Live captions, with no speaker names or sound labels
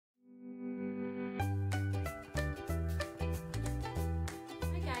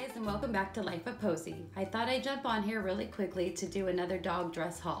and welcome back to Life of Posy. I thought I'd jump on here really quickly to do another dog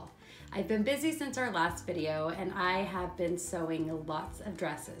dress haul. I've been busy since our last video and I have been sewing lots of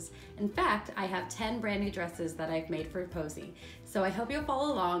dresses. In fact, I have 10 brand new dresses that I've made for Posy. So I hope you'll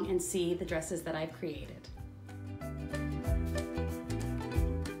follow along and see the dresses that I've created.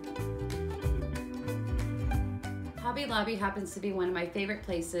 Hobby Lobby happens to be one of my favorite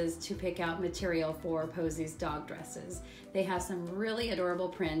places to pick out material for Posy's dog dresses. They have some really adorable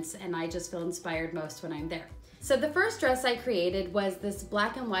prints and I just feel inspired most when I'm there. So the first dress I created was this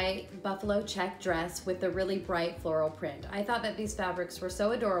black and white buffalo check dress with a really bright floral print. I thought that these fabrics were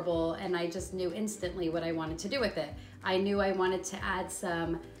so adorable and I just knew instantly what I wanted to do with it. I knew I wanted to add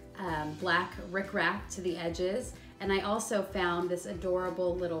some black rickrack to the edges, and I also found this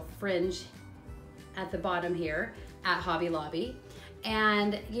adorable little fringe at the bottom here at Hobby Lobby.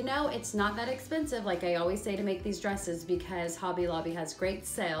 And you know, it's not that expensive, like I always say, to make these dresses because Hobby Lobby has great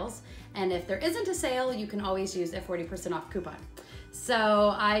sales. And if there isn't a sale, you can always use a 40% off coupon.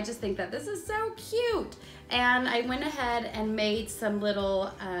 So I just think that this is so cute. And I went ahead and made some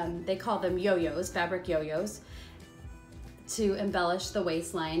little, they call them yo-yos, fabric yo-yos, to embellish the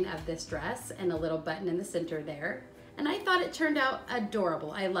waistline of this dress, and a little button in the center there. And I thought it turned out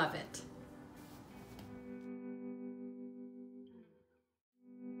adorable. I love it.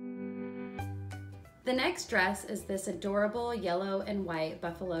 The next dress is this adorable yellow and white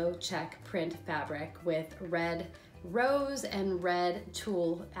buffalo check print fabric with red rose and red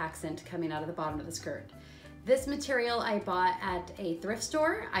tulle accent coming out of the bottom of the skirt. This material I bought at a thrift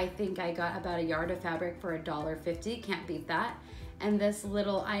store. I think I got about a yard of fabric for $1.50, can't beat that. And this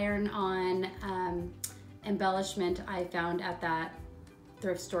little iron-on embellishment I found at that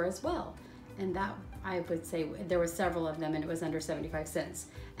thrift store as well. And that, I would say, there were several of them and it was under 75 cents.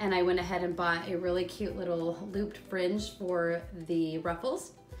 And I went ahead and bought a really cute little looped fringe for the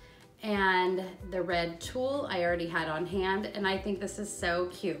ruffles. And the red tulle I already had on hand, and I think this is so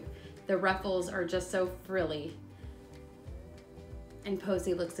cute. The ruffles are just so frilly, and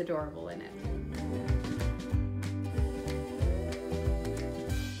Posy looks adorable in it.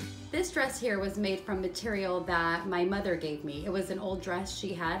 This dress here was made from material that my mother gave me. It was an old dress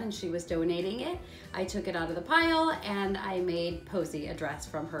she had and she was donating it. I took it out of the pile and I made Posy a dress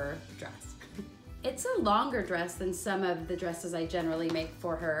from her dress. It's a longer dress than some of the dresses I generally make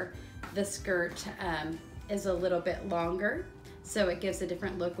for her. The skirt is a little bit longer, so it gives a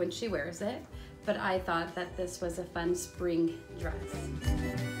different look when she wears it. But I thought that this was a fun spring dress.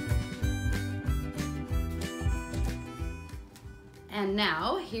 And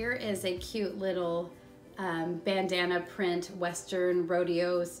now here is a cute little bandana print Western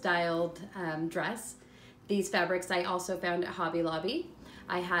rodeo styled dress. These fabrics I also found at Hobby Lobby.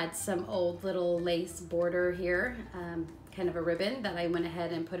 I had some old little lace border here, kind of a ribbon that I went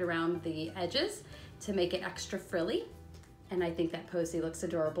ahead and put around the edges to make it extra frilly. And I think that Posy looks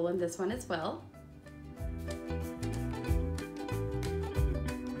adorable in this one as well.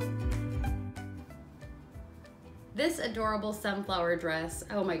 This adorable sunflower dress,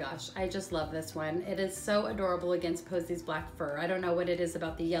 oh my gosh, I just love this one. It is so adorable against Posy's black fur. I don't know what it is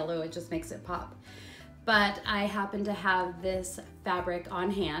about the yellow, it just makes it pop. But I happen to have this fabric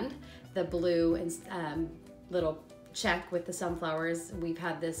on hand, the blue and little check with the sunflowers. We've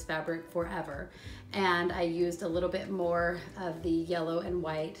had this fabric forever. And I used a little bit more of the yellow and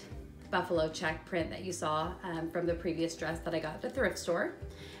white buffalo check print that you saw from the previous dress that I got at the thrift store.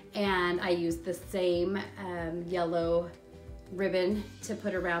 And I used the same yellow ribbon to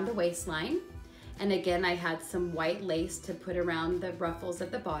put around the waistline. And again, I had some white lace to put around the ruffles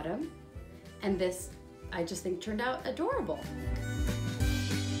at the bottom. And this, I just think, turned out adorable.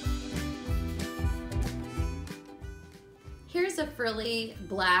 Here's a frilly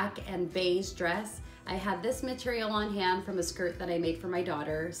black and beige dress. I had this material on hand from a skirt that I made for my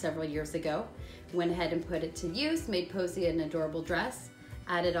daughter several years ago. Went ahead and put it to use, made Posy an adorable dress.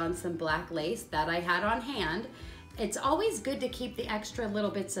 Added on some black lace that I had on hand. It's always good to keep the extra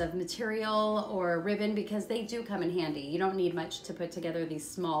little bits of material or ribbon because they do come in handy. You don't need much to put together these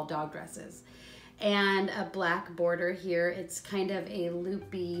small dog dresses. And a black border here. It's kind of a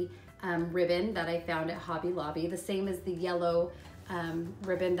loopy ribbon that I found at Hobby Lobby, the same as the yellow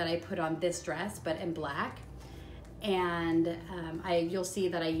ribbon that I put on this dress, but in black. And you'll see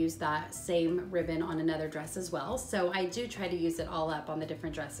that I use that same ribbon on another dress as well. So I do try to use it all up on the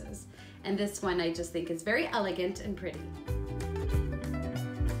different dresses. And this one I just think is very elegant and pretty.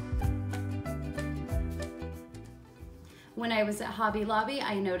 When I was at Hobby Lobby,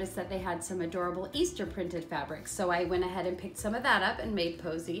 I noticed that they had some adorable Easter printed fabrics. So I went ahead and picked some of that up and made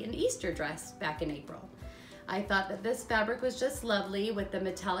Posy an Easter dress back in April. I thought that this fabric was just lovely with the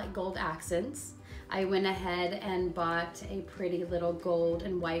metallic gold accents. I went ahead and bought a pretty little gold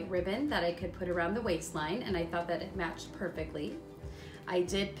and white ribbon that I could put around the waistline, and I thought that it matched perfectly. I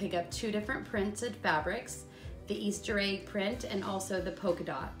did pick up 2 different printed fabrics, the Easter egg print and also the polka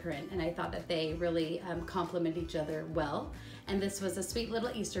dot print, and I thought that they really complement each other well. And this was a sweet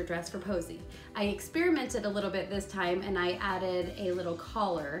little Easter dress for Posy. I experimented a little bit this time, and I added a little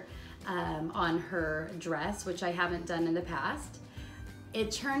collar on her dress, which I haven't done in the past.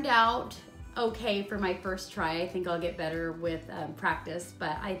 It turned out okay for my first try. I think I'll get better with practice,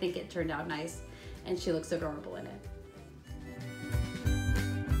 but I think it turned out nice, and she looks adorable in it.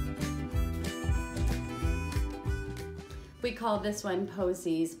 We call this one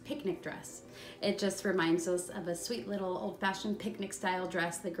Posy's picnic dress. It just reminds us of a sweet little old-fashioned picnic style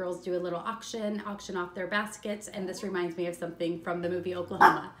dress. The girls do a little auction off their baskets, and this reminds me of something from the movie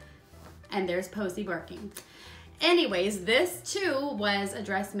Oklahoma. And there's Posy barking. Anyways, this too was a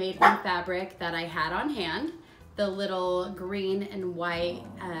dress made from fabric that I had on hand. The little green and white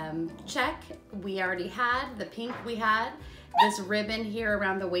check we already had, the pink we had. This ribbon here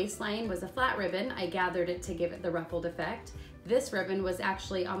around the waistline was a flat ribbon. I gathered it to give it the ruffled effect. This ribbon was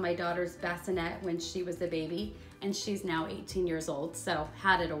actually on my daughter's bassinet when she was a baby, and she's now 18 years old, so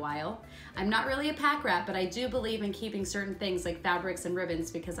had it a while. I'm not really a pack rat, but I do believe in keeping certain things like fabrics and ribbons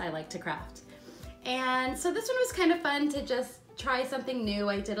because I like to craft. And so this one was kind of fun to just try something new.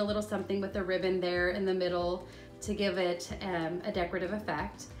 I did a little something with a ribbon there in the middle to give it a decorative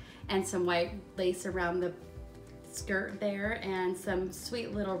effect, and some white lace around the skirt there, and some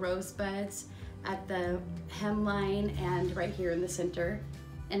sweet little rosebuds at the hemline and right here in the center.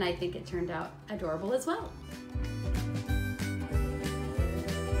 And I think it turned out adorable as well.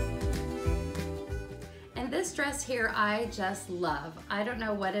 And this dress here I just love. I don't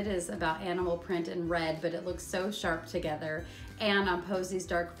know what it is about animal print and red, but it looks so sharp together. And on Posy's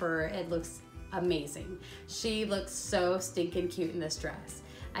dark fur, it looks amazing. She looks so stinking cute in this dress.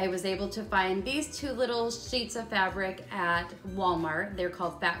 I was able to find these 2 little sheets of fabric at Walmart. They're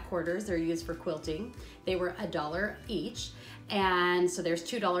called fat quarters. They're used for quilting. They were $1 each. And so there's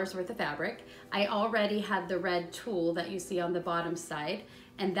 $2 worth of fabric. I already had the red tulle that you see on the bottom side,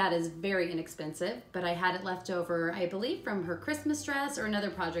 and that is very inexpensive, but I had it left over, I believe, from her Christmas dress or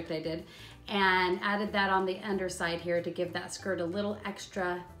another project I did, and added that on the underside here to give that skirt a little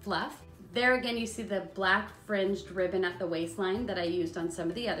extra fluff. There again, you see the black fringed ribbon at the waistline that I used on some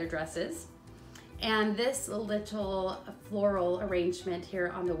of the other dresses. And this little floral arrangement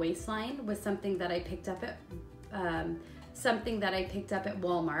here on the waistline was something that I picked up at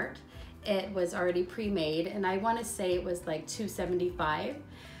Walmart. It was already pre-made, and I want to say it was like $2.75,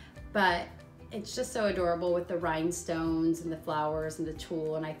 but it's just so adorable with the rhinestones and the flowers and the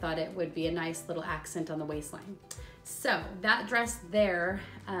tulle, and I thought it would be a nice little accent on the waistline. So that dress there,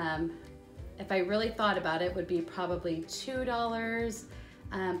 if I really thought about it, would be probably $2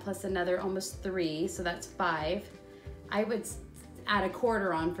 plus another almost $3, so that's $5. I would add a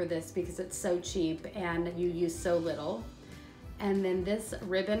quarter on for this because it's so cheap and you use so little. And then this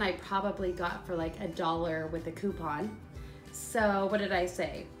ribbon I probably got for like $1 with a coupon. So what did I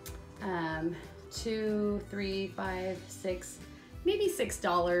say? 2, 3, 5, 6, maybe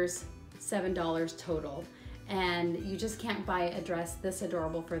 $6, $7 total. And you just can't buy a dress this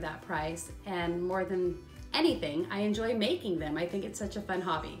adorable for that price. And more than anything, I enjoy making them. I think it's such a fun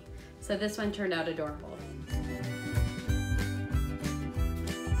hobby. So this one turned out adorable.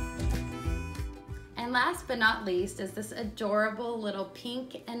 And last but not least is this adorable little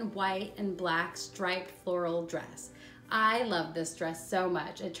pink and white and black striped floral dress. I love this dress so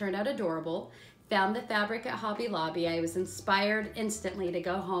much. It turned out adorable. Found the fabric at Hobby Lobby. I was inspired instantly to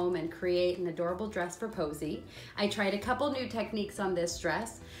go home and create an adorable dress for Posy. I tried a couple new techniques on this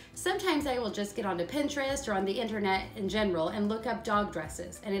dress. Sometimes I will just get onto Pinterest or on the internet in general and look up dog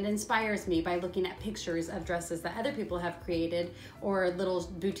dresses, and it inspires me by looking at pictures of dresses that other people have created or little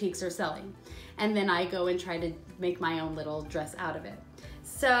boutiques are selling. And then I go and try to make my own little dress out of it.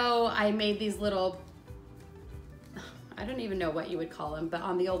 So I made these little, I don't even know what you would call them, but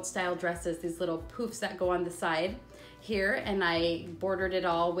on the old style dresses, these little poofs that go on the side here, and I bordered it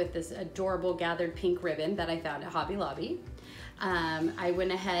all with this adorable gathered pink ribbon that I found at Hobby Lobby. I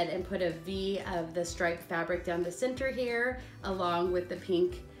went ahead and put a V of the striped fabric down the center here, along with the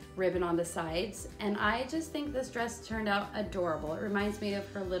pink ribbon on the sides, and I just think this dress turned out adorable. It reminds me of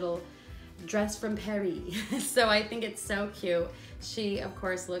her little dress from Paris. So I think it's so cute. She, of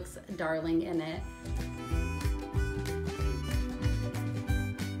course, looks darling in it.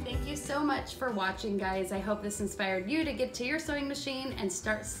 so much for watching, guys. I hope this inspired you to get to your sewing machine and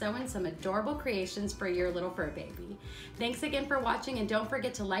start sewing some adorable creations for your little fur baby. Thanks again for watching, and don't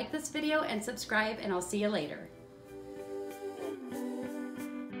forget to like this video and subscribe, and I'll see you later.